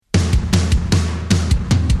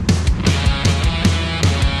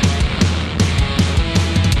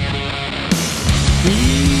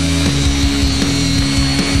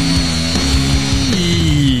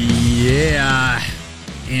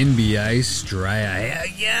NBA Straya. How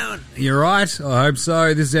you going? You're right. I hope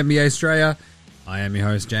so. This is NBA Straya. I am your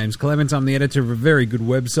host, James Clement. I'm the editor of a very good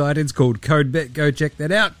website. It's called CodeBet. Go check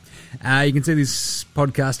that out. You can see this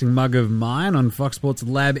podcasting mug of mine on Fox Sports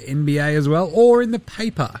Lab NBA as well, or in the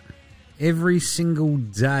paper every single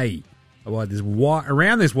day around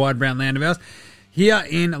this wide brown land of ours. Here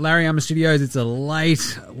in Larryama Studios, it's a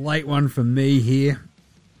late one for me here,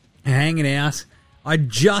 hanging out. I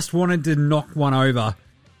just wanted to knock one over,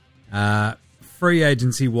 free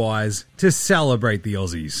agency-wise, to celebrate the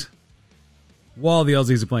Aussies. While the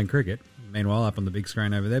Aussies are playing cricket, meanwhile, up on the big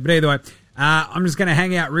screen over there. But either way, I'm just going to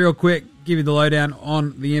hang out real quick, give you the lowdown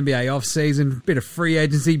on the NBA off-season, bit of free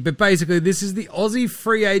agency. But basically, this is the Aussie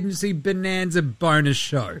free agency Bonanza bonus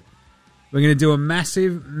show. We're going to do a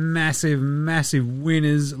massive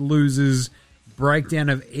winners, losers breakdown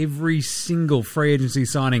of every single free agency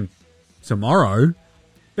signing tomorrow.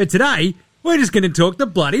 But today, we're just going to talk the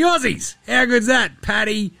bloody Aussies. How good's that?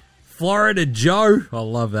 Paddy, Florida Joe. I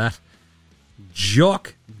love that.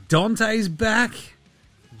 Jock, Dante's back.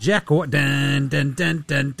 Jack, dun, dun, dun,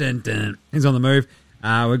 dun, dun, dun. He's on the move.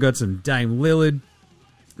 We've got some Dame Lillard.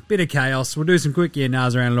 Bit of chaos. We'll do some quick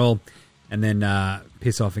nars around it all. And then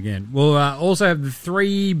piss off again. We'll also have the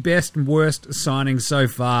 3 best and worst signings so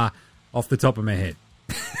far off the top of my head.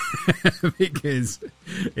 Because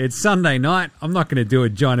it's Sunday night. I'm not going to do a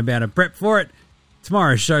giant amount of prep for it.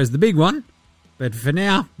 Tomorrow's show's the big one. But for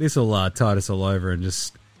now, this will tide us all over and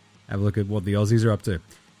just have a look at what the Aussies are up to.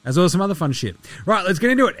 As well as some other fun shit. Right, let's get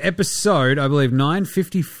into it. Episode, I believe,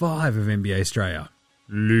 955 of NBA Straya.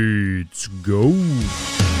 Let's go.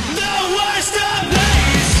 The worst of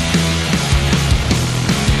days.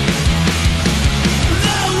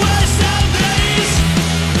 The worst of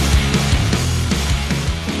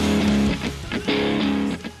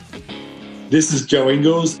days. This is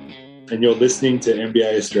Jingles, and you're listening to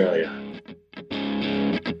NBA Australia.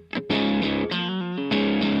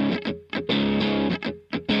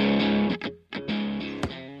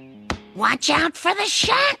 Watch out for the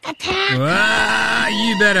shark attack!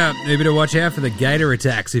 You better watch out for the gator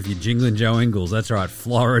attacks if you're jingling Joe Ingles. That's right,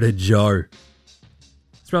 Florida Joe.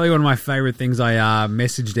 It's probably one of my favourite things I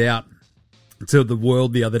messaged out to the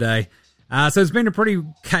world the other day. So it's been a pretty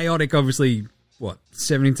chaotic, obviously,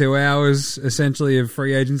 72 hours essentially of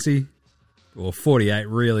free agency? Or 48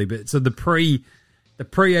 really, but so the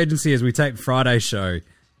pre-agency as we tape Friday's show,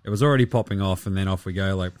 it was already popping off and then off we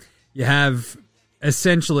go. Like, you have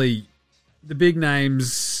essentially the big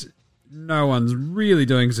names, no one's really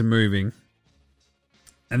doing some moving.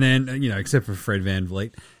 And then, except for Fred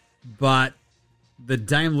VanVleet. But the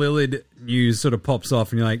Dame Lillard news sort of pops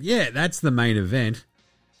off and you're like, yeah, that's the main event.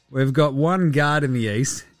 We've got one guard in the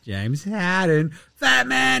East, James Harden, Fat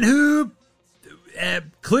Man Hoop,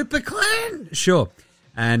 Clipper Clan? Sure.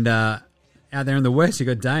 And out there in the West, you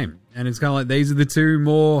got Dame. And it's kind of like these are the two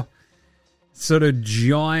more sort of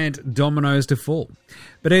giant dominoes to fall.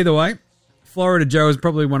 But either way, Florida Joe is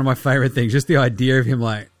probably one of my favorite things. Just the idea of him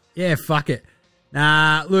like, yeah, fuck it.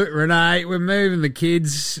 Nah, look, Renee, we're moving the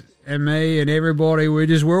kids and me and everybody.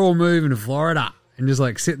 We're all moving to Florida. And just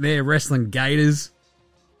like sitting there wrestling gators.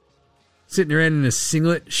 Sitting around in a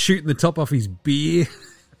singlet, shooting the top off his beer.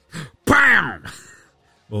 Bam!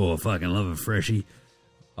 Oh, I fucking love a freshie.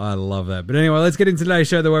 I love that. But anyway, let's get into today's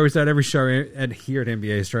show the way we start every show here at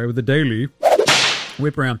NBA Australia with the daily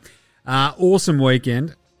whip around. Awesome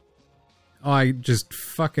weekend. I just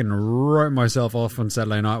fucking wrote myself off on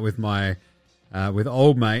Saturday night with my with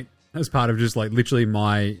old mate as part of just like literally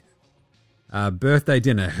my birthday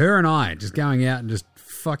dinner. Her and I just going out and just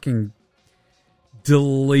fucking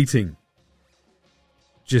deleting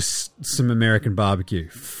just some American barbecue.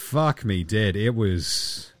 Fuck me dead. It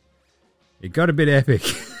got a bit epic.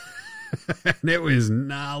 And it was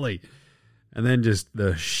gnarly. And then just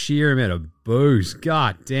the sheer amount of booze.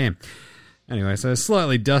 God damn. Anyway, so a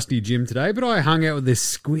slightly dusty gym today, but I hung out with this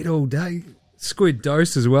squid all day. Squid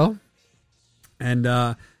dose as well. And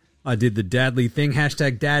I did the dadly thing,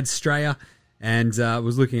 hashtag Dad Straya, and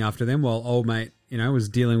was looking after them while old mate, was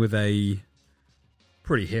dealing with a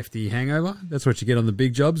pretty hefty hangover. That's what you get on the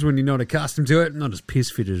big jobs when you're not accustomed to it, not as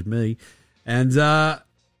piss fit as me. And,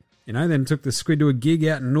 then took the squid to a gig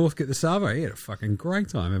out in Northcote the Savo. He had a fucking great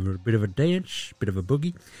time, having a bit of a dance, bit of a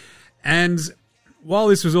boogie. And while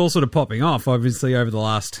this was all sort of popping off, obviously over the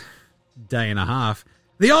last day and a half,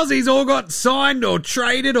 the Aussies all got signed or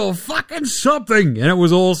traded or fucking something, and it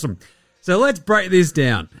was awesome. So let's break this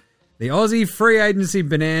down. The Aussie free agency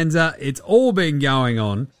bonanza, it's all been going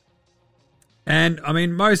on. And, I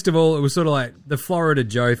mean, most of all, it was sort of like the Florida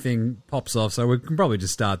Joe thing pops off, so we can probably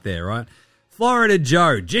just start there, right? Florida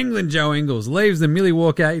Joe, Jingling Joe Ingles, leaves the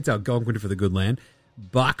Milwaukee, it's Algonquin for the good land,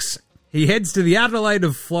 Bucks. He heads to the Adelaide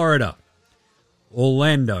of Florida,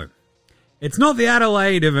 Orlando. It's not the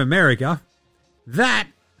Adelaide of America. That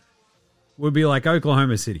would be like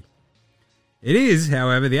Oklahoma City. It is,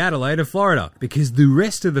 however, the Adelaide of Florida, because the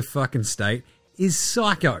rest of the fucking state is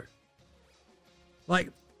psycho. Like,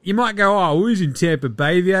 you might go, oh, who's in Tampa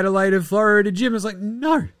Bay, the Adelaide of Florida, Jim? It's like,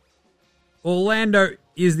 no. Orlando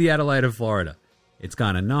is the Adelaide of Florida. It's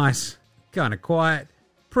kind of nice, kind of quiet,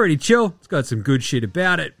 pretty chill. It's got some good shit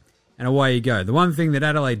about it, and away you go. The one thing that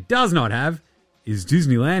Adelaide does not have is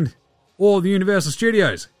Disneyland or the Universal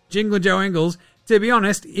Studios. Jingling Joe Ingles, to be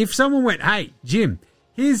honest, if someone went, hey, Jim,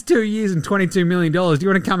 here's 2 years and $22 million. Do you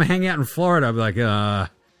want to come and hang out in Florida? I'd be like, I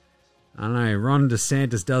don't know. Ron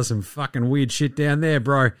DeSantis does some fucking weird shit down there,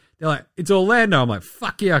 bro. They're like, it's Orlando. I'm like,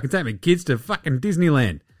 fuck yeah, I can take my kids to fucking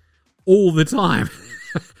Disneyland all the time.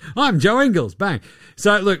 I'm Joe Ingles. Bang.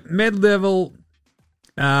 So, look, mid-level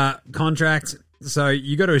contracts. So,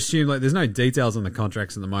 you got to assume, like, there's no details on the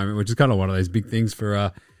contracts at the moment, which is kind of one of those big things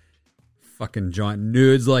for fucking giant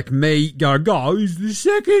nerds like me. Guys, the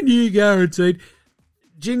second year guaranteed.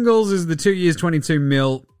 Jingles is the 2 years, 22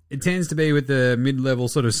 mil. It tends to be with the mid-level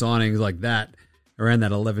sort of signings like that, around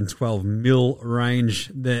that 11, 12 mil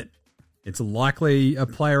range, that it's likely a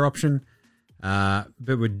player option. But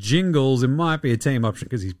with Jingles, it might be a team option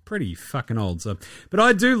because he's pretty fucking old. So, but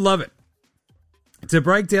I do love it. To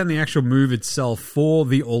break down the actual move itself for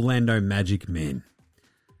the Orlando Magic men.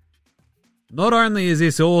 Not only is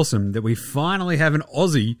this awesome that we finally have an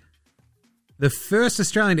Aussie, the first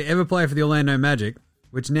Australian to ever play for the Orlando Magic,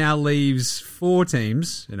 which now leaves 4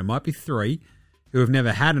 teams, and it might be 3, who have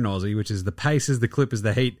never had an Aussie, which is the Pacers, the Clippers,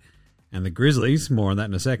 the Heat, and the Grizzlies. More on that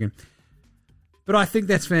in a second. But I think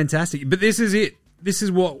that's fantastic. But this is it. This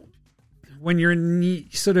is what, when you're in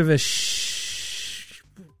sort of a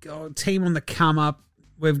team on the come up,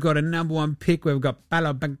 we've got a number 1 pick, we've got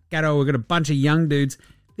Balo Bangato, we've got a bunch of young dudes.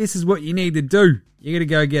 This is what you need to do. You got to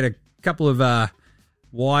go get a couple of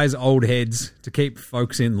wise old heads to keep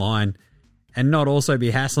folks in line and not also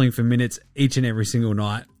be hassling for minutes each and every single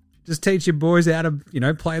night. Just teach your boys how to,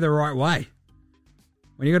 play the right way.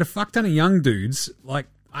 When you got a fuck ton of young dudes like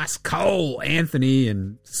us, Cole, Anthony,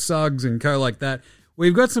 and Suggs and co like that,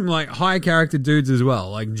 we've got some like high character dudes as well.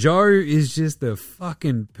 Like Joe is just the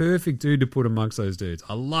fucking perfect dude to put amongst those dudes.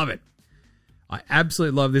 I love it. I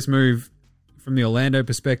absolutely love this move from the Orlando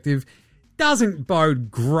perspective. Doesn't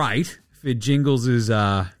bode great for Jingles'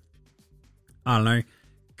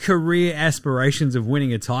 career aspirations of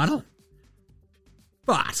winning a title.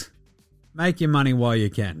 But make your money while you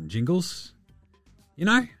can, Jingles.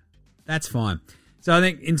 That's fine. So I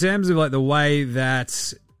think in terms of like the way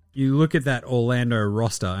that you look at that Orlando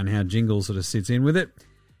roster and how Jingles sort of sits in with it,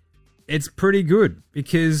 it's pretty good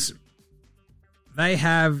because they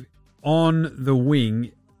have on the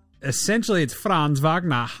wing, essentially it's Franz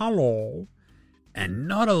Wagner, hello, and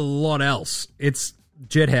not a lot else. It's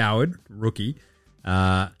Jet Howard, rookie.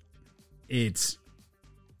 It's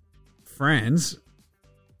Franz,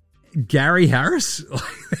 Gary Harris.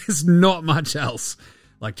 There's not much else.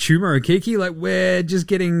 Like Chuma Okeke, like we're just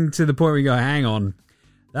getting to the point where you go, hang on,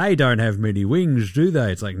 they don't have many wings, do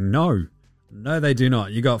they? It's like, no, they do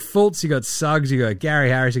not. You got Fultz, you got Suggs, you got Gary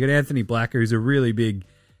Harris, you got Anthony Blacker, who's a really big,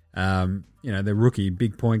 the rookie,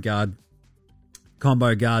 big point guard,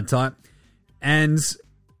 combo guard type. And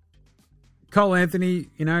Cole Anthony,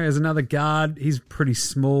 as another guard, he's pretty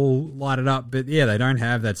small, lighted up, but yeah, they don't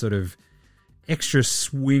have that sort of extra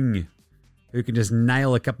swing who can just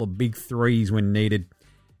nail a couple of big threes when needed.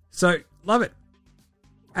 So, love it.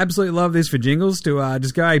 Absolutely love this for Jingles to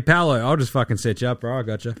just go, hey, Paolo, I'll just fucking set you up, bro. I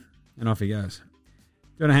got you. And off he goes. Do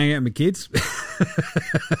you want to hang out with my kids?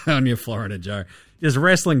 On your Florida, Joe. Just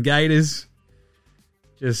wrestling gators.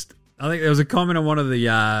 I think there was a comment on one of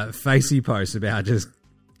the Facey posts about just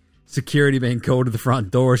security being called to the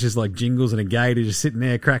front door. It's just like Jingles and a gator just sitting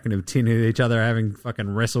there cracking a tin with each other, having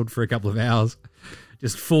fucking wrestled for a couple of hours.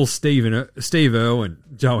 Just full Steve Irwin,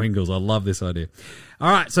 Joe Ingles. I love this idea. All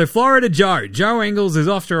right, so Florida Joe. Joe Ingles is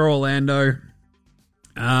off to Orlando.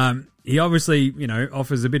 He obviously,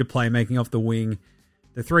 offers a bit of playmaking off the wing.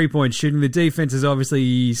 The three-point shooting. The defense has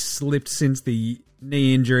obviously slipped since the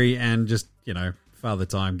knee injury and just, Father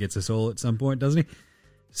Time gets us all at some point, doesn't he?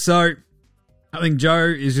 So I think Joe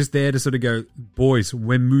is just there to sort of go, boys,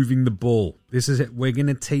 we're moving the ball. This is it. We're going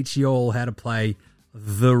to teach you all how to play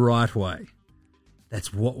the right way.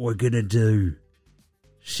 That's what we're going to do.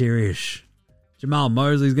 Serious. Jamal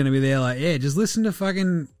Mosley's going to be there like, yeah, just listen to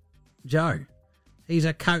fucking Joe. He's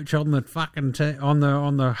a coach on the fucking on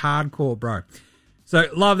the hardcore, bro. So,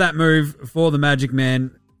 love that move for the Magic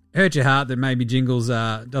Man. Hurt your heart that maybe Jingles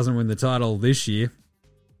doesn't win the title this year.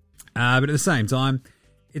 But at the same time,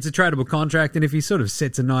 it's a tradable contract, and if he sort of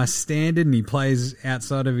sets a nice standard and he plays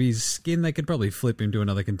outside of his skin, they could probably flip him to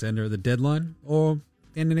another contender at the deadline or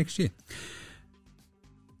end of next year.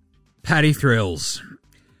 Paddy Thrills.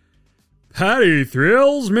 Paddy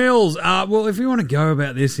Thrills Mills. Well, if we want to go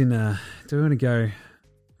about this in... do we want to go...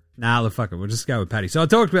 Nah, look, fuck it. We'll just go with Paddy. So I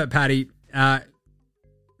talked about Paddy.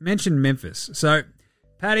 Mentioned Memphis. So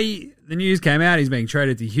Paddy, the news came out. He's being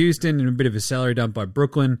traded to Houston in a bit of a salary dump by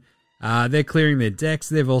Brooklyn. They're clearing their decks.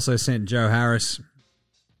 They've also sent Joe Harris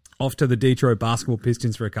off to the Detroit Basketball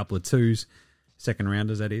Pistons for a couple of twos. Second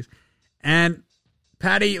rounders, that is. And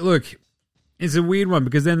Paddy, look, it's a weird one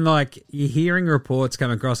because then, like, you're hearing reports come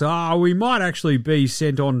across, we might actually be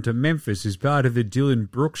sent on to Memphis as part of the Dylan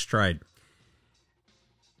Brooks trade.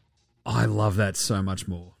 I love that so much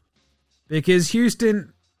more. Because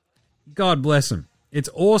Houston, God bless him. It's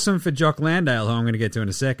awesome for Jock Landale, who I'm going to get to in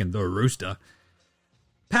a second, the Rooster.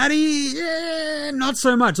 Paddy, not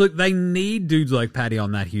so much. Look, they need dudes like Paddy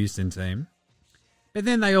on that Houston team. But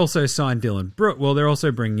then they also signed Dylan Brooks. Well, they're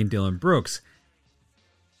also bringing in Dylan Brooks.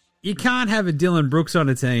 You can't have a Dylan Brooks on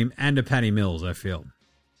a team and a Paddy Mills, I feel.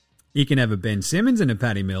 You can have a Ben Simmons and a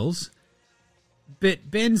Paddy Mills. But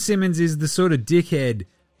Ben Simmons is the sort of dickhead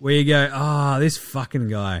where you go, this fucking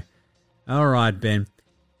guy. All right, Ben.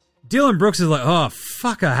 Dylan Brooks is like, oh,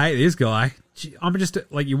 fuck, I hate this guy. I'm just,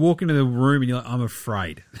 like, you walk into the room and you're like, I'm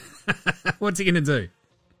afraid. What's he going to do?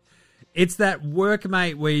 It's that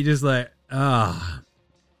workmate where you're just like,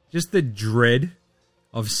 just the dread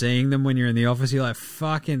of seeing them when you're in the office. You're like,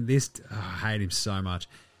 fucking this, I hate him so much.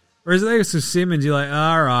 Whereas there's Simmons, you're like,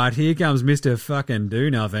 all right, here comes Mr. fucking do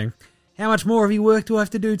nothing. How much more of your work do I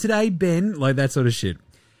have to do today, Ben? Like that sort of shit.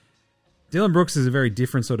 Dylan Brooks is a very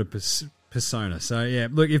different sort of persona. So, yeah,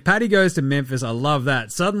 look, if Paddy goes to Memphis, I love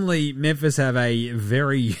that. Suddenly, Memphis have a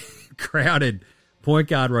very crowded point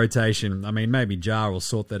guard rotation. I mean, maybe Jar will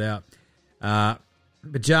sort that out.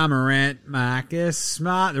 But Ja Morant, Marcus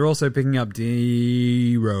Smart, they're also picking up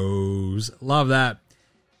D-Rose. Love that.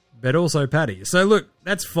 But also Paddy. So, look,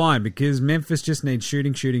 that's fine because Memphis just needs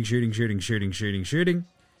shooting.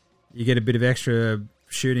 You get a bit of extra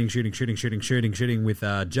shooting with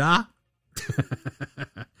Ja.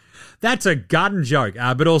 That's a gun joke.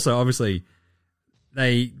 But also, obviously,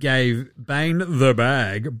 they gave Bane the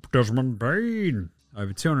bag. Desmond Bane.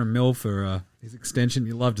 Over $200 million for his extension.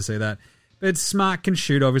 You'd love to see that. But Smart can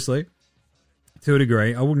shoot, obviously, to a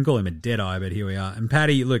degree. I wouldn't call him a deadeye, but here we are. And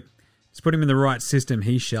Paddy, look, just put him in the right system.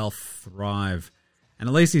 He shall thrive. And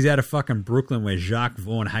at least he's out of fucking Brooklyn where Jacques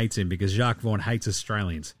Vaughn hates him because Jacques Vaughn hates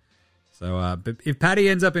Australians. So, but if Paddy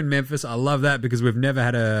ends up in Memphis, I love that because we've never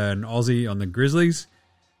had an Aussie on the Grizzlies.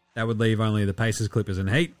 That would leave only the Pacers, Clippers, and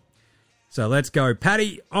Heat. So let's go.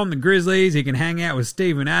 Paddy on the Grizzlies. He can hang out with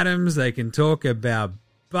Steven Adams. They can talk about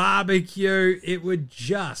barbecue. It would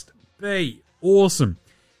just be awesome.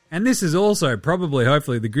 And this is also probably,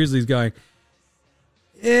 hopefully, the Grizzlies going,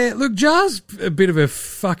 yeah, look, Jar's a bit of a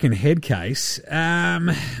fucking head case.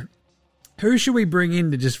 Who should we bring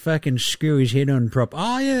in to just fucking screw his head on prop?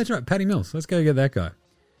 Oh, yeah, that's right. Paddy Mills. Let's go get that guy.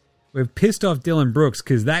 We've pissed off Dylan Brooks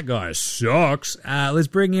because that guy sucks. Let's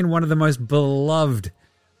bring in one of the most beloved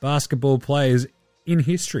basketball players in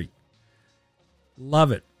history.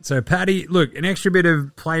 Love it. So, Paddy, look, an extra bit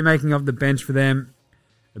of playmaking off the bench for them.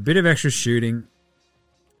 A bit of extra shooting.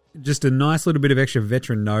 Just a nice little bit of extra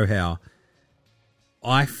veteran know-how.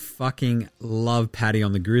 I fucking love Paddy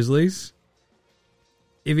on the Grizzlies.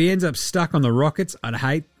 If he ends up stuck on the Rockets, I'd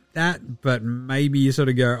hate that, but maybe you sort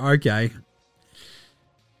of go, okay,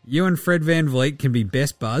 you and Fred VanVleet can be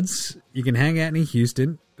best buds. You can hang out in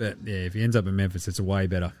Houston, but yeah, if he ends up in Memphis, it's way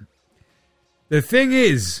better. The thing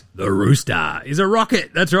is, the Rooster is a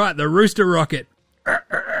rocket. That's right, the Rooster rocket.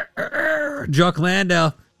 Jock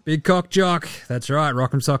Landale, big cock Jock. That's right,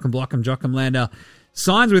 rock 'em, sock 'em, block 'em, Jock 'em Landale.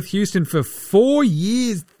 Signs with Houston for 4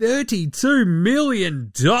 years, $32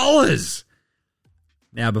 million.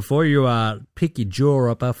 Now, before you pick your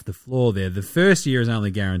jaw up off the floor there, the first year is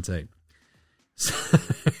only guaranteed.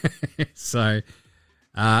 So,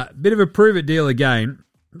 bit of a prove-it deal again,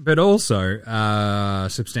 but also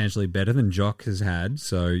substantially better than Jock has had,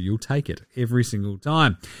 so you'll take it every single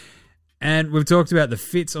time. And we've talked about the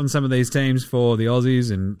fits on some of these teams for the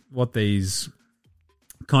Aussies and what these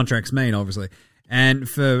contracts mean, obviously. And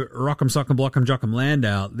for Rock'em, Sock'em, Block'em, Jock'em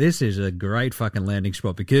Landale, this is a great fucking landing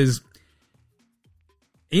spot because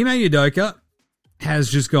Ime Udoka has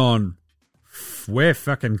just gone, we're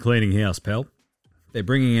fucking cleaning house, pal. They're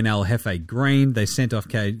bringing in El Jefe Green. They sent off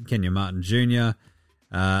Kenya Martin Jr.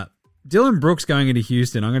 Dylan Brooks going into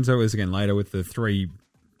Houston. I'm going to talk about this again later with the 3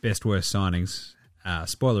 best worst signings.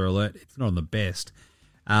 Spoiler alert, it's not on the best.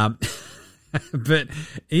 But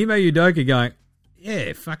Ime Udoka going,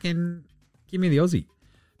 yeah, fucking give me the Aussie.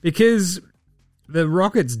 Because the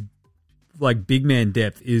Rockets' like big man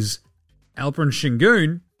depth is Alperen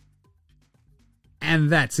Şengün, and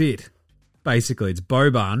that's it. Basically, it's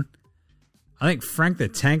Boban. I think Frank the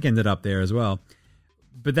Tank ended up there as well.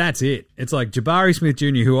 But that's it. It's like Jabari Smith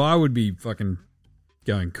Jr., who I would be fucking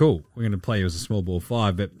going, cool, we're going to play you as a small ball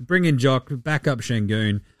 5, but bring in Jock, back up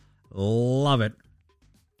Şengün. Love it.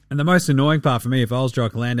 And the most annoying part for me, if I was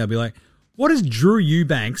Jock Landale, I'd be like, what has Drew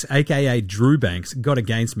Eubanks, a.k.a. Drew Banks, got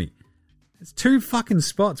against me? It's 2 fucking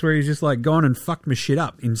spots where he's just like gone and fucked my shit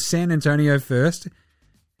up. In San Antonio first,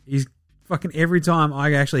 he's fucking every time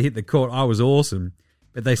I actually hit the court, I was awesome,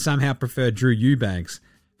 but they somehow preferred Drew Eubanks.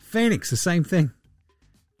 Phoenix, the same thing.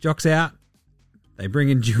 Jock's out. They bring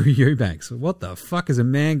in Drew Eubanks. What the fuck has a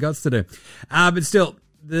man got to do? But still,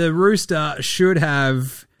 the Rooster should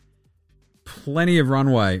have plenty of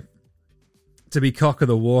runway to be cock of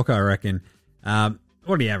the walk, I reckon. What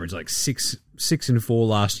did he average? Like 6 and 4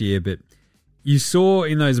 last year, but you saw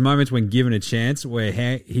in those moments when given a chance where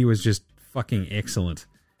he was just fucking excellent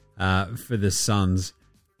for the Suns.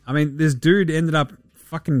 I mean, this dude ended up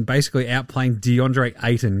fucking basically outplaying DeAndre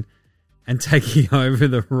Ayton and taking over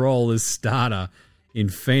the role as starter in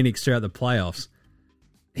Phoenix throughout the playoffs.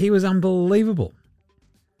 He was unbelievable.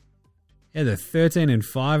 Yeah, they're 13 and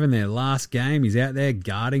 5 in their last game. He's out there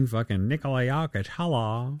guarding fucking Nikola Jokic.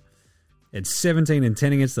 Hello. It's 17 and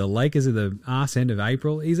 10 against the Lakers at the arse end of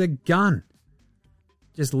April. He's a gun.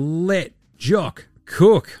 Just let Jock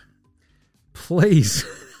cook. Please.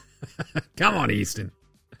 Come on, Houston.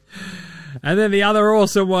 And then the other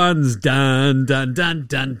awesome ones. Dun, dun, dun,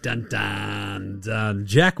 dun, dun, dun, dun.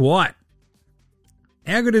 Jack White.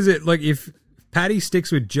 How good is it? Like, if Paddy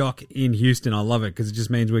sticks with Jock in Houston, I love it because it just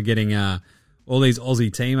means we're getting all these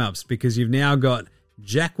Aussie team-ups because you've now got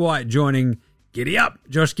Jack White joining Giddy Up,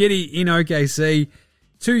 Josh Giddey in OKC.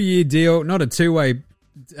 2-year deal, not a 2-way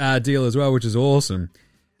deal as well, which is awesome.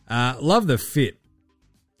 Love the fit.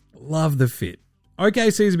 Love the fit.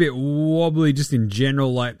 OKC is a bit wobbly just in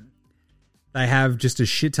general. Like, they have just a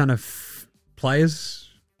shit ton of players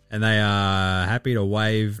and they are happy to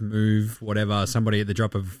wave, move, whatever, somebody at the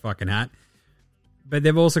drop of a fucking hat. But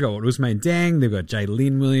they've also got Ousmane Deng. They've got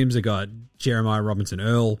Jalen Williams. They've got Jeremiah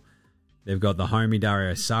Robinson-Earl. They've got the homie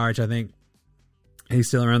Dario Saric, I think. He's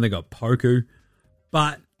still around. They've got Poku.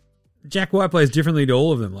 But Jack White plays differently to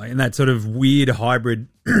all of them, like in that sort of weird hybrid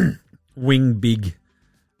wing big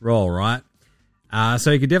role, right?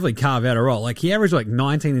 So he could definitely carve out a role. Like, he averaged like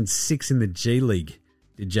 19 and 6 in the G League,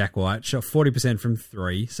 did Jack White. Shot 40% from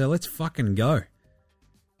 3. So let's fucking go.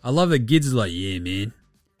 I love that Gids is like, yeah, man.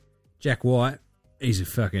 Jack White, he's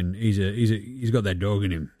got that dog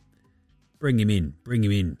in him. Bring him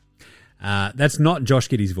in. That's not Josh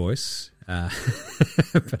Giddey's voice.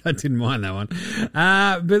 But I didn't mind that one.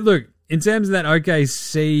 But look, in terms of that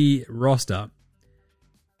OKC roster,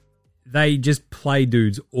 they just play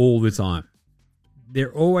dudes all the time.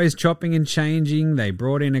 They're always chopping and changing. They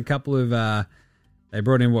brought in a couple of...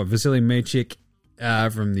 Vasily Micic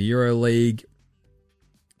from the EuroLeague.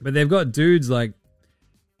 But they've got dudes like...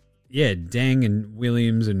 Yeah, Deng and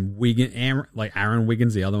Williams and Wiggins, like Aaron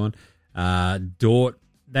Wiggins, the other one. Dort.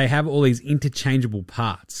 They have all these interchangeable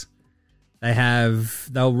parts.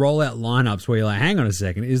 They'll roll out lineups where you're like, hang on a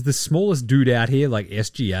second, is the smallest dude out here like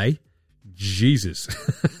SGA? Jesus.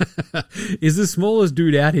 Is the smallest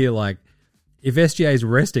dude out here like, if SGA is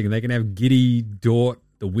resting, they can have Giddey, Dort,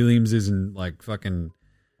 the Williamses, and like fucking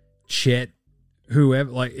Chet,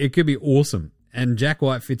 whoever. Like, it could be awesome. And Jack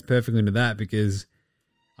White fits perfectly into that because,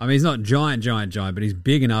 I mean, he's not giant, but he's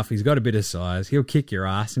big enough. He's got a bit of size. He'll kick your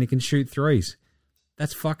ass and he can shoot threes.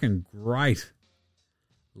 That's fucking great.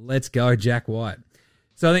 Let's go, Jack White.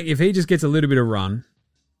 So I think if he just gets a little bit of run,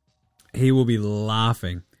 he will be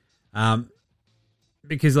laughing.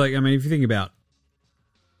 Because, like, I mean, if you think about,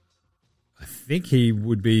 I think he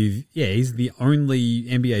would be, he's the only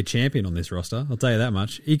NBA champion on this roster. I'll tell you that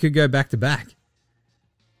much. He could go back to back.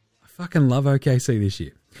 I fucking love OKC this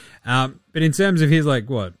year. But in terms of his, like,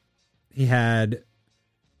 what? He had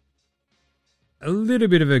a little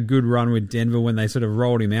bit of a good run with Denver when they sort of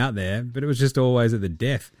rolled him out there, but it was just always at the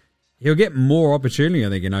death. He'll get more opportunity, I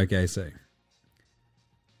think, in OKC.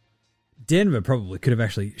 Denver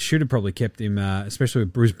should have probably kept him, especially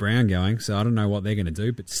with Bruce Brown going, so I don't know what they're going to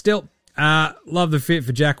do, but still, love the fit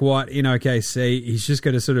for Jack White in OKC. He's just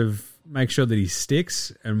got to sort of make sure that he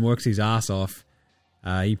sticks and works his ass off.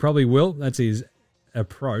 He probably will. That's his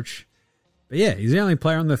approach. But yeah, he's the only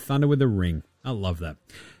player on the Thunder with a ring. I love that.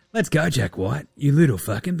 Let's go, Jack White, you little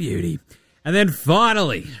fucking beauty. And then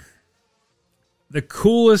finally, the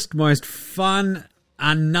coolest, most fun,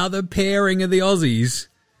 another pairing of the Aussies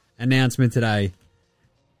announcement today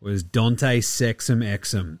was Dante Sexum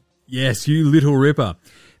Exum. Yes, you little ripper.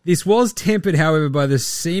 This was tempered, however, by the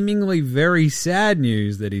seemingly very sad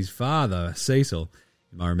news that his father, Cecil,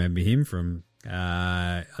 you might remember him from,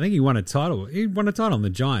 I think he won a title. He won a title on the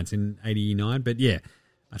Giants in 89, but yeah,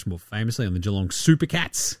 much more famously on the Geelong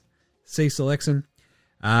Supercats, Cecil Exum.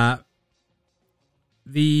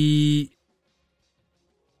 The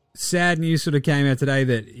sad news sort of came out today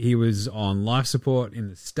that he was on life support in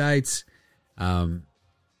the States.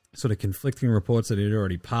 Sort of conflicting reports that he'd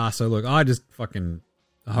already passed. So look, I just fucking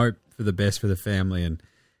hope for the best for the family, and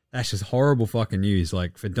that's just horrible fucking news.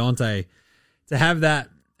 Like for Dante to have that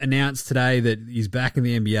announced today that he's back in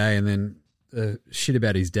the NBA, and then the shit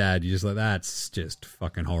about his dad, you're just like, that's just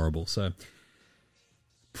fucking horrible. So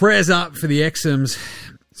prayers up for the Exums,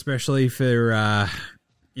 especially for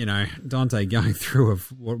Dante going through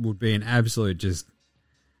what would be an absolute just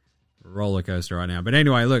roller coaster right now. But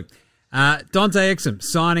anyway, look, Dante Exum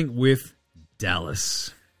signing with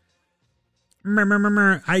Dallas.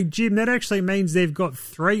 Hey, Jim, that actually means they've got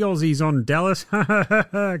 3 Aussies on Dallas.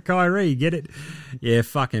 Kyrie, get it? Yeah,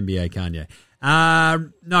 fuck NBA, Kanye.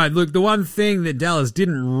 No, look, the one thing that Dallas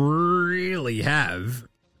didn't really have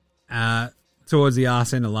towards the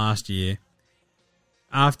arse end of last year,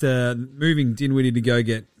 after moving Dinwiddie to go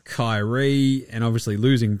get Kyrie and obviously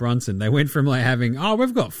losing Brunson, they went from like having,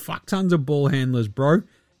 we've got fuck tons of ball handlers, bro,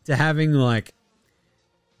 to having like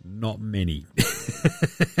not many.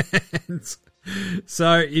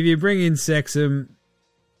 So if you bring in Sexum,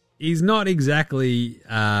 he's not exactly,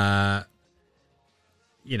 the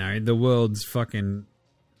world's fucking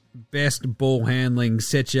best ball handling,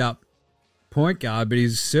 set you up point guard, but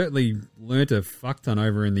he's certainly learnt a fuck ton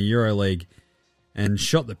over in the EuroLeague and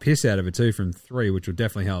shot the piss out of it too from 3, which will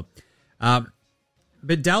definitely help.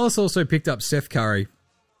 But Dallas also picked up Seth Curry,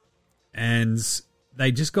 and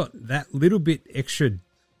they just got that little bit extra,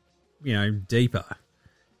 deeper.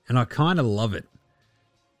 And I kind of love it.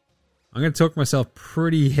 I'm going to talk myself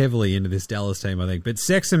pretty heavily into this Dallas team, I think. But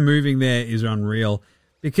Sexton moving there is unreal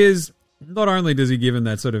because not only does he give him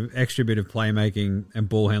that sort of extra bit of playmaking and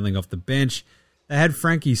ball handling off the bench, they had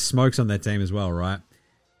Frankie Smokes on that team as well, right?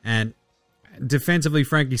 And defensively,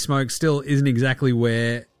 Frankie Smokes still isn't exactly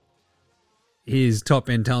where his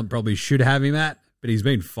top-end talent probably should have him at, but he's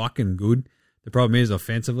been fucking good. The problem is,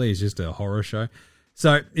 offensively, he's just a horror show.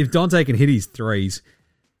 So if Dante can hit his threes,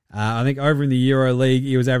 I think over in the EuroLeague,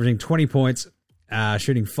 he was averaging 20 points,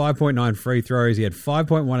 shooting 5.9 free throws. He had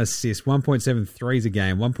 5.1 assists, 1.7 threes a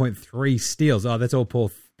game, 1.3 steals. That's all per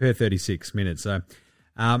 36 minutes. So,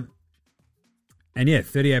 and yeah,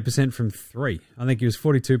 38% from 3. I think he was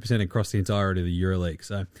 42% across the entirety of the EuroLeague.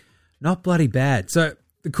 So, not bloody bad. So,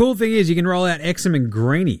 the cool thing is you can roll out Exum and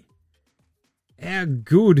Greeny. How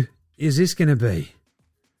good is this going to be?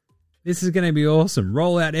 This is going to be awesome.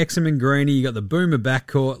 Roll out Exum and Greeny. You got the Boomer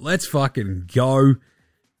backcourt. Let's fucking go.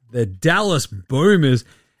 The Dallas Boomers.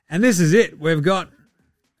 And this is it. We've got,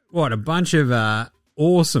 a bunch of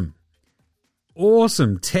awesome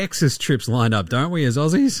Texas trips lined up, don't we, as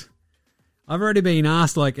Aussies? I've already been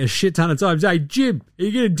asked like a shit ton of times, hey, Jim, are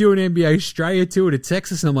you going to do an NBA Straya tour to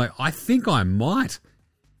Texas? And I'm like, I think I might.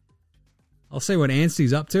 I'll see what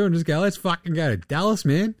Anstey's up to and just go, let's fucking go to Dallas,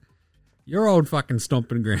 man. Your old fucking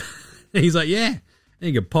stomping ground. He's like, yeah. And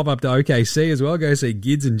you can pop up to OKC as well. Go see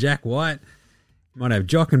Gids and Jack White. You might have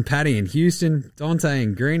Jock and Patty in Houston. Dante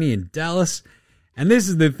and Greeny in Dallas. And this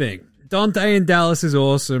is the thing. Dante in Dallas is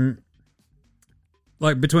awesome.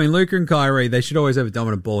 Like, between Luka and Kyrie, they should always have a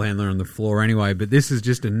dominant ball handler on the floor anyway. But this is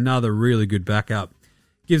just another really good backup.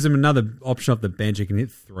 Gives them another option off the bench. He can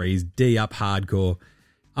hit threes. D up hardcore.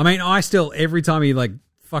 I mean, every time he,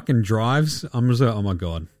 fucking drives, I'm just like, oh my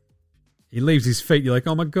God. He leaves his feet. You're like,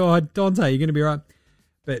 oh my God, Dante, you're going to be right.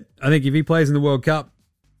 But I think if he plays in the World Cup,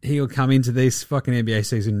 he'll come into this fucking NBA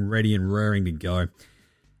season ready and raring to go.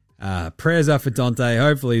 Prayers up for Dante.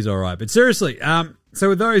 Hopefully he's all right. But seriously, so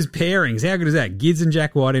with those pairings, how good is that? Gids and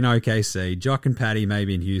Jack White in OKC, Jock and Patty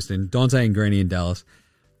maybe in Houston, Dante and Greeny in Dallas.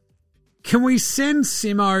 Can we send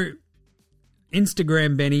Simo,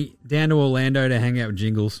 Instagram Benny, down to Orlando to hang out with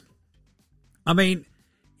Jingles? I mean,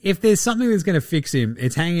 if there's something that's going to fix him,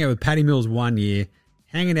 it's hanging out with Patty Mills 1 year,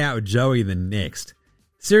 hanging out with Joey the next.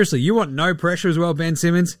 Seriously, you want no pressure as well, Ben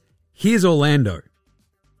Simmons? Here's Orlando.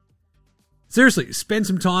 Seriously, spend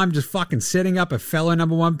some time just fucking setting up a fellow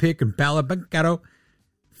number 1 pick and Paolo Banchero,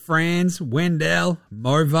 Franz, Wendell,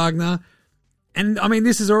 Mo Wagner. And, I mean,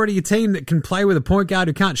 this is already a team that can play with a point guard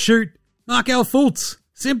who can't shoot. Markel Fultz.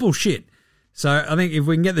 Simple shit. So I think if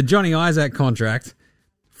we can get the Johnny Isaac contract,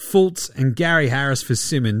 Fultz and Gary Harris for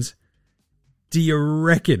Simmons, do you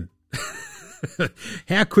reckon?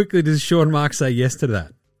 How quickly does Sean Marks say yes to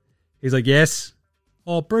that? He's like, yes.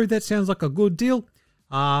 Oh, bro, that sounds like a good deal.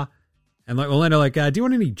 And like Orlando, like, do you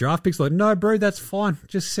want any draft picks? Like, no, bro, that's fine.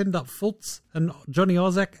 Just send up Fultz and Johnny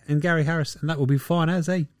Isaac and Gary Harris, and that will be fine as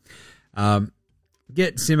a.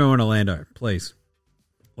 Get Simo and Orlando, please.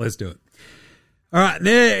 Let's do it. All right,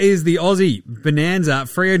 there is the Aussie Bonanza,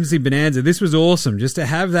 free agency Bonanza. This was awesome, just to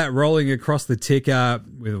have that rolling across the ticker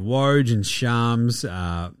with Woj and Shams,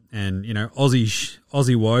 and, you know, Aussie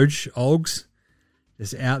Woj, Olgs,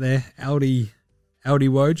 just out there. Aldi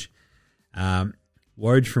Woj.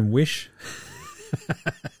 Woj from Wish.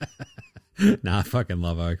 Nah, I fucking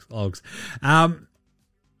love Olgs.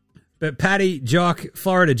 But Paddy, Jock,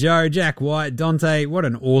 Florida Joe, Jack White, Dante, what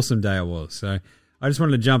an awesome day it was. So I just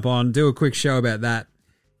wanted to jump on, do a quick show about that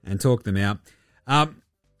and talk them out.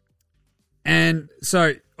 And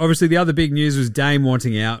so obviously the other big news was Dame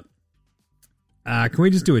wanting out. Can we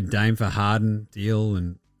just do a Dame for Harden deal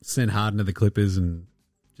and send Harden to the Clippers, and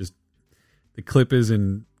just the Clippers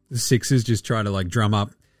and the Sixers just try to like drum up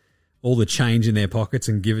all the change in their pockets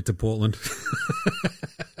and give it to Portland?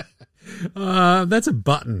 That's a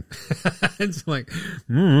button. It's like,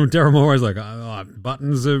 Daryl Morey's like,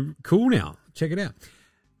 buttons are cool now. Check it out.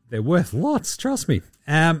 They're worth lots, trust me.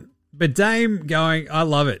 But Dame going, I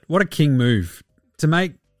love it. What a king move. To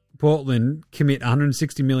make Portland commit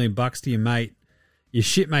 $160 million to your mate, your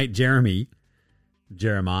shitmate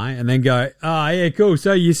Jeremiah, and then go, oh, yeah, cool.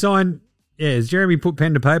 So you signed, yeah, has Jeremy put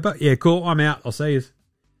pen to paper? Yeah, cool, I'm out. I'll see you.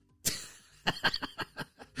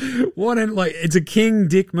 It's a king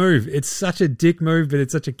dick move. It's such a dick move, but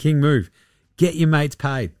it's such a king move. Get your mates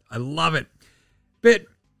paid. I love it. But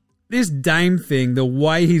this Dame thing, the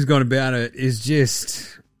way he's gone about it is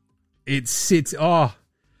just, it sits,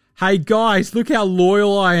 hey guys, look how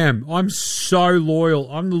loyal I am. I'm so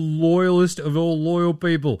loyal. I'm the loyalist of all loyal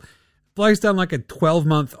people. Bloke's done like a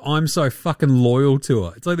 12-month I'm so fucking loyal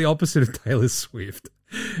tour. It's like the opposite of Taylor Swift.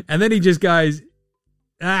 And then he just goes,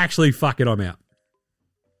 actually, fuck it, I'm out.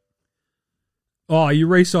 Oh, you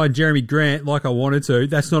re-signed Jeremy Grant like I wanted to.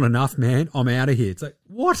 That's not enough, man. I'm out of here. It's like,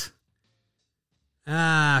 what?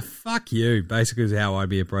 Fuck you, basically is how I'd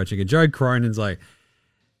be approaching it. Joe Cronin's like,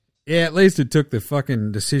 yeah, at least it took the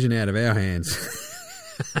fucking decision out of our hands.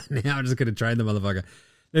 Now I'm just going to trade the motherfucker.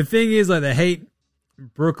 The thing is, like, the Heat,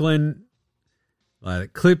 Brooklyn, like the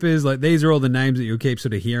Clippers, like, these are all the names that you'll keep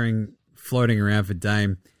sort of hearing floating around for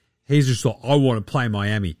Dame. He's just like, I want to play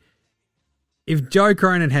Miami. If Joe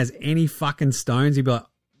Cronin has any fucking stones, he'd be like,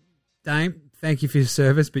 Dame, thank you for your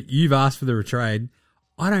service, but you've asked for the trade.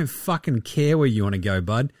 I don't fucking care where you want to go,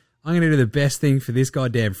 bud. I'm going to do the best thing for this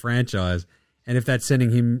goddamn franchise. And if that's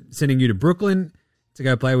sending you to Brooklyn to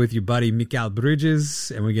go play with your buddy Mikal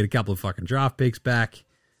Bridges, and we get a couple of fucking draft picks back,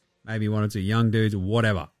 maybe one or two young dudes or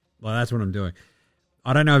whatever. Well, that's what I'm doing.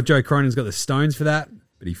 I don't know if Joe Cronin's got the stones for that,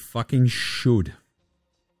 but he fucking should.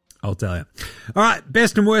 I'll tell you. All right,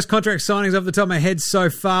 best and worst contract signings off the top of my head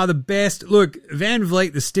so far. The best, look, Van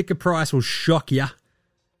Vliet, the sticker price will shock you.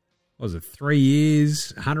 What was it, 3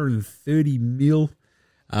 years, 130 mil?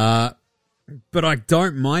 But I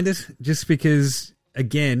don't mind it, just because,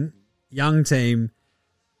 again, young team,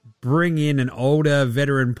 bring in an older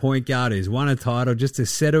veteran point guard who's won a title just to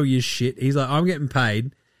settle your shit. He's like, I'm getting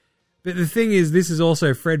paid. But the thing is, this is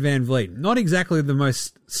also Fred Van Vliet. Not exactly the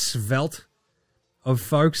most svelte of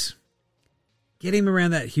folks. Get him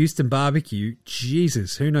around that Houston barbecue.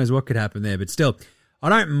 Jesus, who knows what could happen there. But still, I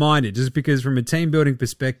don't mind it, just because from a team building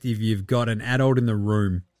perspective, you've got an adult in the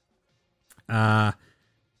room. I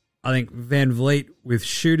think Van Vliet, with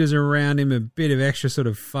shooters around him, a bit of extra sort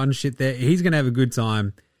of fun shit there, he's going to have a good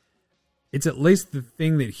time. It's at least the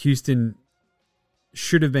thing that Houston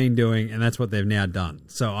should have been doing, and that's what they've now done.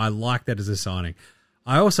 So I like that as a signing.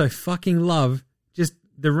 I also fucking love just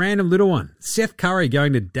the random little one. Seth Curry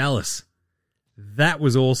going to Dallas. That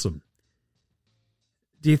was awesome.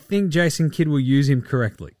 Do you think Jason Kidd will use him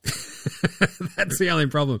correctly? That's the only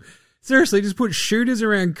problem. Seriously, just put shooters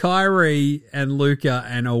around Kyrie and Luka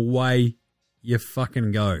and away you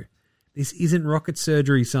fucking go. This isn't rocket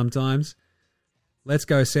surgery sometimes. Let's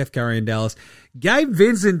go Seth Curry in Dallas. Gabe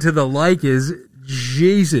Vincent to the Lakers.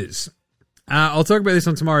 Jesus. I'll talk about this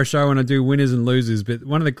on tomorrow's show when I do winners and losers, but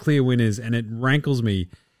one of the clear winners, and it rankles me,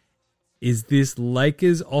 is this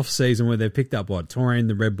Lakers offseason where they picked up, Torian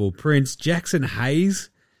the Red Bull Prince, Jackson Hayes.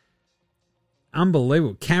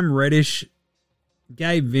 Unbelievable. Cam Reddish,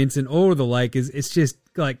 Gabe Vincent, all of the Lakers. It's just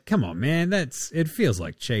Like, come on, man. It feels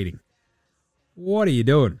like cheating. What are you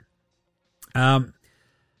doing?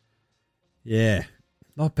 Yeah,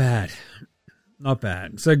 not bad. Not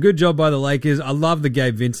bad. So good job by the Lakers. I love the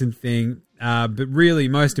Gabe Vincent thing. But really,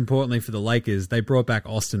 most importantly for the Lakers, they brought back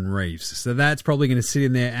Austin Reeves. So that's probably going to sit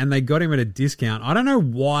in there, and they got him at a discount. I don't know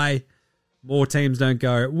why more teams don't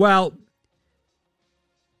go, well,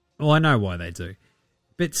 I know why they do.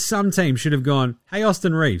 But some teams should have gone, hey,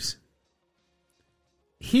 Austin Reeves,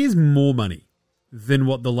 here's more money than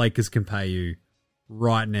what the Lakers can pay you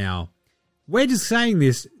right now. We're just saying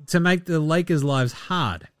this to make the Lakers' lives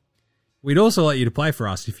hard. We'd also like you to play for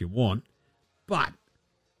us if you want, but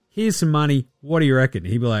here's some money. What do you reckon?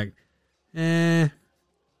 He'd be like,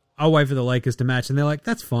 I'll wait for the Lakers to match. And they're like,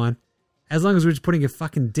 that's fine. As long as we're just putting a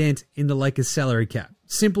fucking dent in the Lakers' salary cap.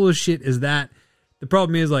 Simple as shit as that. The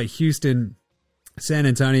problem is, like, Houston, San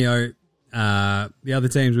Antonio, the other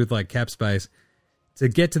teams with, like, cap space, to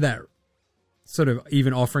get to that sort of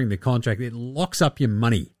even offering the contract, it locks up your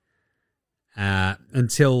money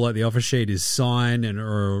until, like, the offer sheet is signed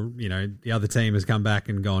or, you know, the other team has come back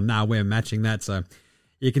and gone, nah, we're matching that. So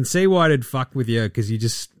you can see why it'd fuck with you, because you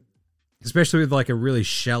just, especially with, like, a really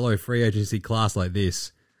shallow free agency class like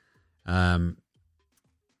this,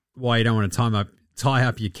 why you don't want to tie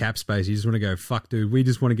up your cap space. You just want to go, fuck, dude, we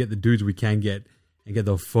just want to get the dudes we can get and get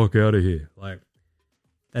the fuck out of here. Like,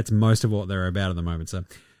 that's most of what they're about at the moment. So,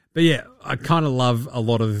 but yeah, I kind of love a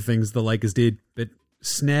lot of the things the Lakers did, but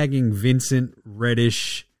snagging Vincent,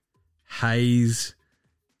 Reddish, Hayes,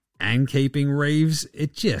 and keeping Reeves,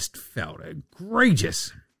 it just felt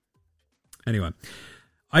egregious. Anyway,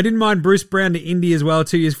 I didn't mind Bruce Brown to Indy as well,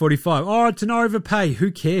 2 years, 45. Oh, it's an overpay.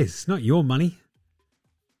 Who cares? It's not your money.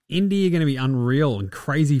 Indy are going to be unreal and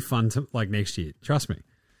crazy fun like next year. Trust me.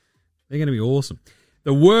 They're going to be awesome.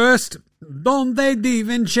 The worst, Dante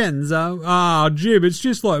DiVincenzo. Ah, Jib, it's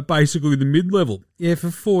just like basically the mid-level. Yeah,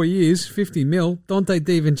 for 4 years, 50 mil. Dante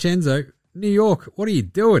DiVincenzo, New York. What are you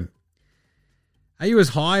doing? Are you as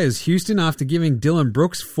high as Houston after giving Dylan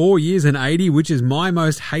Brooks 4 years and 80, which is my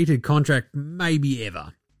most hated contract maybe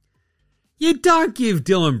ever? You don't give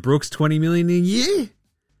Dylan Brooks $20 million a year.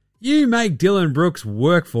 You make Dylan Brooks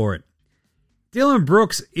work for it. Dylan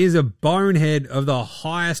Brooks is a bonehead of the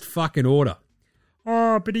highest fucking order.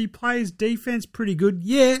 Oh, but he plays defense pretty good.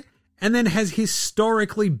 Yeah, and then has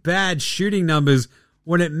historically bad shooting numbers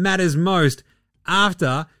when it matters most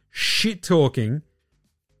after shit-talking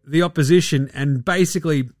the opposition and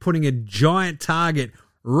basically putting a giant target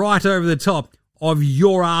right over the top of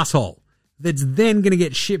your asshole that's then going to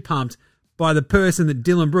get shit-pumped by the person that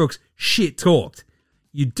Dylan Brooks shit-talked.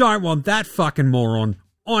 You don't want that fucking moron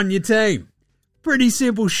on your team. Pretty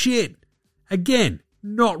simple shit. Again,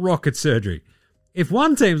 not rocket surgery. If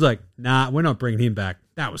one team's like, nah, we're not bringing him back,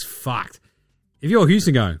 that was fucked. If you're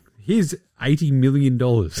Houston going, here's $80 million.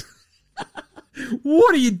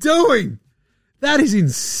 What are you doing? That is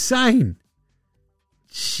insane.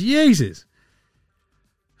 Jesus.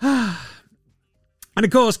 And of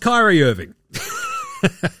course, Kyrie Irving.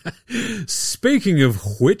 Speaking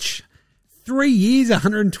of which, 3 years,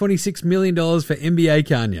 $126 million for NBA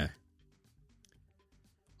Kanye.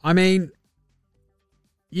 I mean,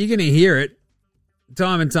 you're going to hear it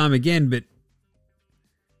time and time again, but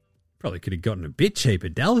probably could have gotten a bit cheaper,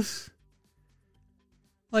 Dallas.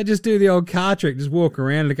 Like, just do the old car trick, just walk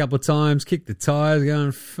around it a couple of times, kick the tires,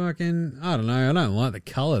 going, fucking, I don't know, I don't like the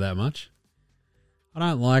colour that much. I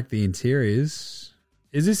don't like the interiors.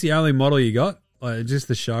 Is this the only model you got? Like, just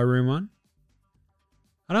the showroom one?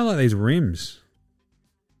 I don't like these rims.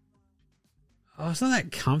 Oh, it's not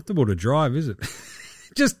that comfortable to drive, is it?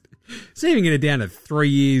 Just, it's even getting down to 3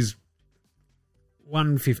 years,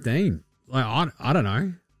 115. Like, I don't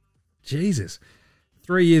know. Jesus.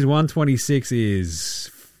 3 years, 126 is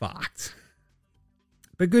fucked.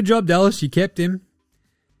 But good job, Dallas. You kept him.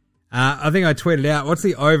 I think I tweeted out, what's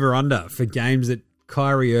the over-under for games that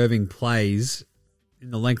Kyrie Irving plays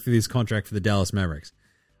in the length of his contract for the Dallas Mavericks?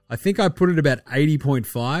 I think I put it about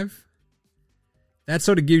 80.5. That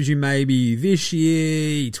sort of gives you maybe this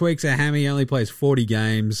year, he tweaks a hammy, only plays 40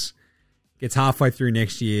 games, gets halfway through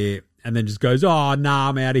next year, and then just goes, oh, nah,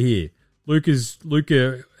 I'm out of here.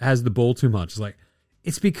 Luka has the ball too much. It's like,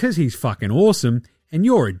 it's because he's fucking awesome, and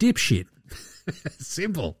you're a dipshit.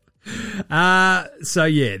 Simple. So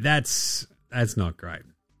yeah, that's not great.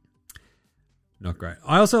 Not great.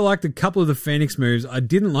 I also liked a couple of the Phoenix moves. I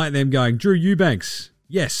didn't like them going, Drew Eubanks,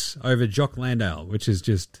 yes, over Jock Landale, which is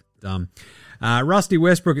just dumb. Rusty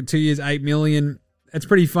Westbrook at 2 years, $8 million. It's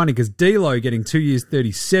pretty funny because D'Lo getting 2 years,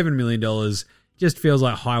 $37 million just feels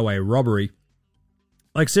like highway robbery.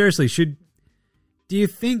 Like, seriously, do you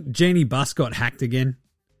think Jeannie Buss got hacked again?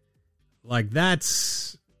 Like,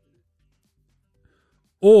 that's...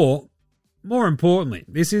 Or, more importantly,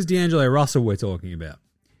 this is D'Angelo Russell we're talking about.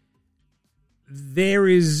 There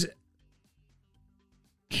is...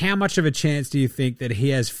 How much of a chance do you think that he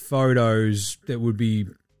has photos that would be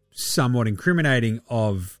somewhat incriminating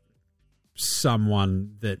of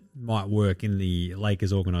someone that might work in the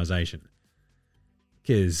Lakers organization?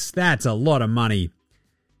 Because that's a lot of money.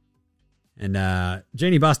 And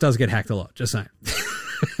Genie Bus does get hacked a lot, just saying.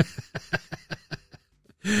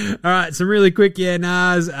 All right, some really quick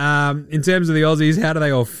yeah-nahs. In terms of the Aussies, how do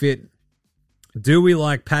they all fit? Do we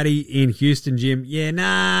like Paddy in Houston, Jim? Yeah,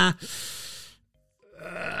 nah.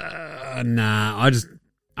 Nah,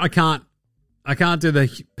 I can't do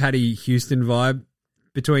the Paddy Houston vibe.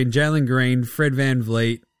 Between Jalen Green, Fred Van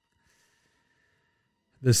Vliet,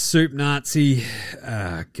 the Soup Nazi,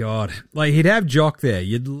 God. Like, he'd have Jock there.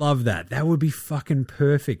 You'd love that. That would be fucking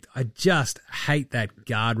perfect. I just hate that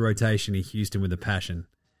guard rotation in Houston with a passion.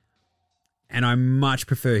 And I much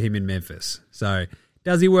prefer him in Memphis. So,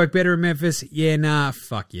 does he work better in Memphis? Yeah, nah,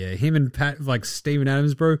 fuck yeah. Him and Pat, like Steven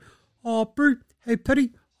Adams, bro. Oh, bro, hey,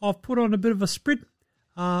 Paddy, I've put on a bit of a sprint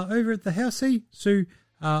over at the house here. So,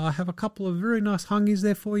 I have a couple of very nice hungies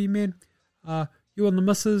there for you, man. You and the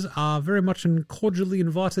missus are very much and cordially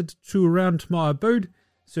invited to around my abode.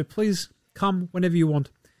 So please come whenever you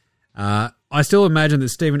want. I still imagine that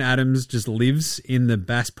Steven Adams just lives in the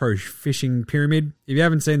Bass Pro Fishing Pyramid. If you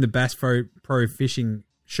haven't seen the Bass Pro Fishing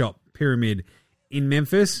Shop Pyramid in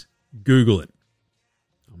Memphis, Google it.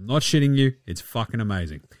 I'm not shitting you. It's fucking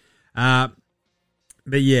amazing. But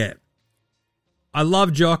yeah. I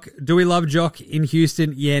love Jock. Do we love Jock in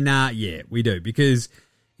Houston? Yeah, nah, yeah, we do. Because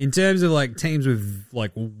in terms of like teams with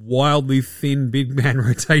like wildly thin big man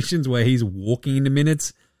rotations where he's walking into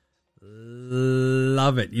minutes,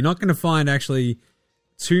 love it. You're not going to find actually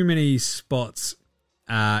too many spots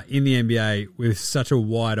in the NBA with such a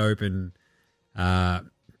wide open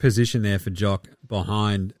position there for Jock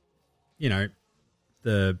behind, you know,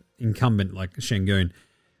 the incumbent like Şengün.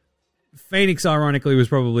 Phoenix, ironically, was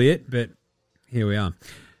probably it, but here we are.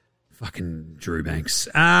 Fucking Drew Banks.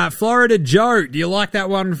 Florida Joe. Do you like that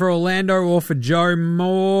one for Orlando or for Joe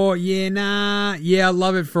more? Yeah, nah. Yeah, I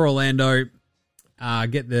love it for Orlando.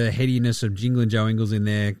 Get the headiness of Jingling Joe Ingles in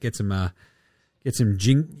there. Get some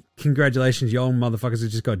congratulations, you old motherfuckers who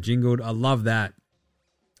just got jingled. I love that.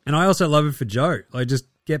 And I also love it for Joe. Like, just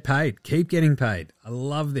get paid. Keep getting paid. I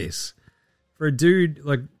love this. For a dude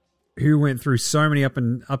like who went through so many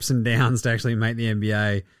ups and downs to actually make the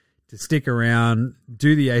NBA, to stick around,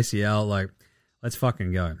 do the ACL, like, let's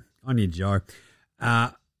fucking go. On you, Joe.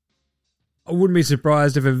 I wouldn't be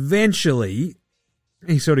surprised if eventually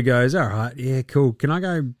he sort of goes, all right, yeah, cool. Can I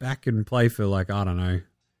go back and play for, like, I don't know,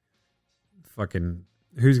 fucking,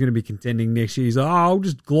 who's going to be contending next year? He's like, oh, I'll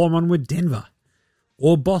just glom on with Denver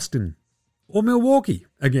or Boston or Milwaukee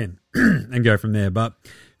again and go from there. But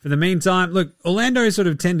for the meantime, look, Orlando sort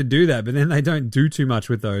of tend to do that, but then they don't do too much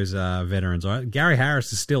with those veterans, all right? Gary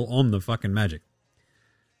Harris is still on the fucking Magic.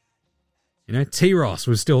 You know, T-Ross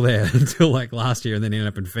was still there until like last year and then ended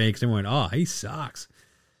up in Phoenix and went, oh, he sucks.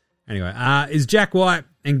 Anyway, is Jack White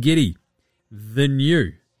and Giddey the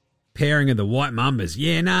new pairing of the White Mambas?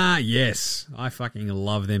 Yeah, nah, yes. I fucking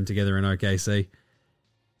love them together in OKC.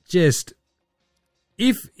 Just,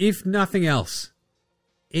 if nothing else,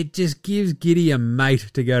 it just gives Giddey a mate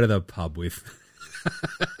to go to the pub with.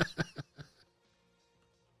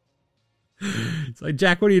 It's like,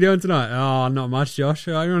 Jack, what are you doing tonight? Oh, not much, Josh.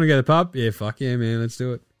 Oh, you want to go to the pub? Yeah, fuck yeah, man. Let's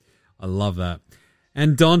do it. I love that.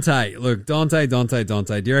 And Dante. Look, Dante.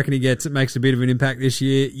 Do you reckon he makes a bit of an impact this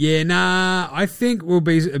year? Yeah, nah. I think we'll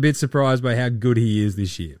be a bit surprised by how good he is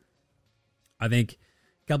this year. I think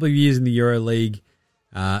a couple of years in the EuroLeague,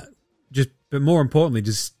 but more importantly,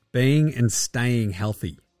 just being and staying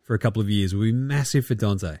healthy for a couple of years will be massive for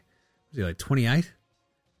Dante. Is he like 28?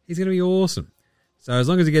 He's going to be awesome. So as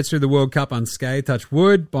long as he gets through the World Cup unscathed, touch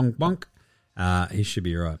wood, bonk, bonk, he should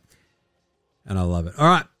be right. And I love it. All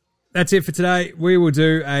right, that's it for today. We will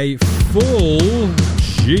do a full...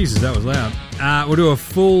 Jesus, that was loud. We'll do a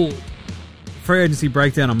full free agency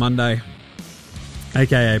breakdown on Monday,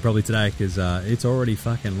 a.k.a. probably today, because it's already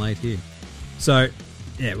fucking late here. So,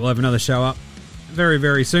 yeah, we'll have another show up very,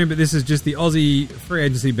 very soon, but this is just the Aussie free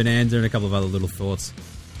agency bonanza and a couple of other little thoughts,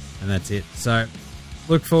 and that's it. So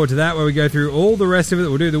look forward to that, where we go through all the rest of it.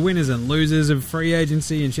 We'll do the winners and losers of free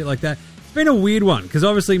agency and shit like that. It's been a weird one, because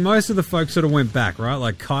obviously most of the folks sort of went back, right?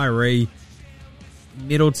 Like Kyrie,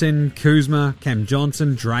 Middleton, Kuzma, Cam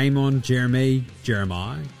Johnson, Draymond,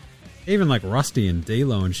 Jeremiah, even like Rusty and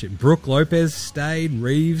D'Lo and shit. Brooke Lopez stayed,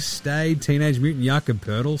 Reeves stayed, Teenage Mutant Yucca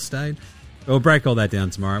Pirtle stayed. We'll break all that down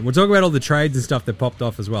tomorrow. We'll talk about all the trades and stuff that popped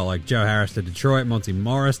off as well, like Joe Harris to Detroit, Monty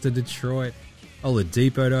Morris to Detroit,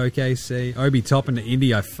 Oladipo to OKC, Obi Toppin to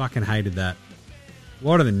Indy. I fucking hated that.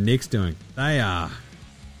 What are the Knicks doing? They are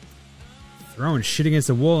throwing shit against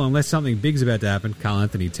the wall unless something big's about to happen. Karl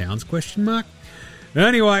Anthony Towns, question mark.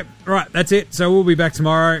 Anyway, right, that's it. So we'll be back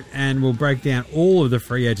tomorrow and we'll break down all of the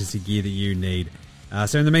free agency gear that you need.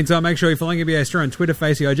 So in the meantime, make sure you're following NBA Straya on Twitter,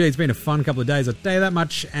 Facebook, IG. It's been a fun couple of days. I'll tell you that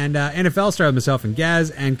much. And NFL Straya with myself and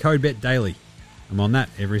Gaz and CodeBet Daily. I'm on that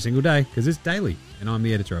every single day because it's daily and I'm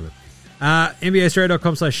the editor of it.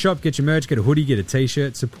 NBAStraya.com/shop. Get your merch, get a hoodie, get a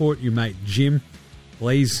t-shirt. Support your mate Jim.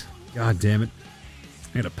 Please. God damn it.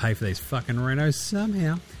 I got to pay for these fucking renos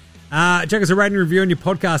somehow. Check us a rating and review on your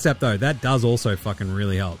podcast app, though. That does also fucking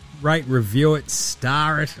really help. Rate, review it,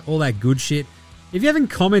 star it, all that good shit. If you haven't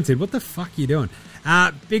commented, what the fuck are you doing?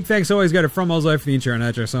 Big thanks always go to From Oslo for the intro and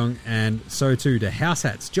outro song, and so too to House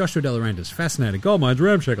Hats, Joshua Delarantis, Fascinator, Goldmines,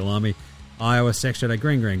 Ramshackle Army, Iowa, Sex Shadow,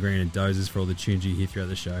 Green, and Dozers for all the tunes you hear throughout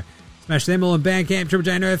the show. Smash them all on Bandcamp, Triple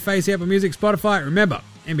J Nerf, Face, Apple Music, Spotify. Remember,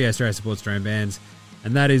 NBA Straya supports their own bands.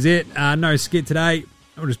 And that is it. No skit today.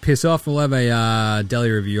 I'll just piss off. We'll have a Delhi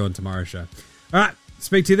review on tomorrow's show. All right.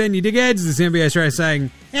 Speak to you then, you dickheads. This is NBA Straya saying,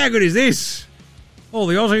 how good is this? All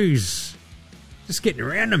the Aussies. Just getting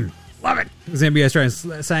around them. Love it. This is NBA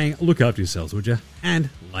Straya saying, look after yourselves, would you? And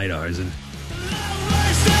later, Hosen.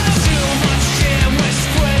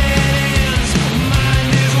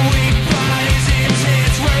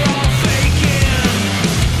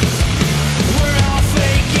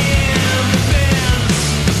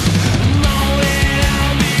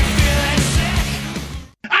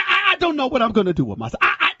 Know what I'm gonna do with myself.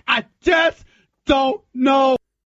 I just don't know.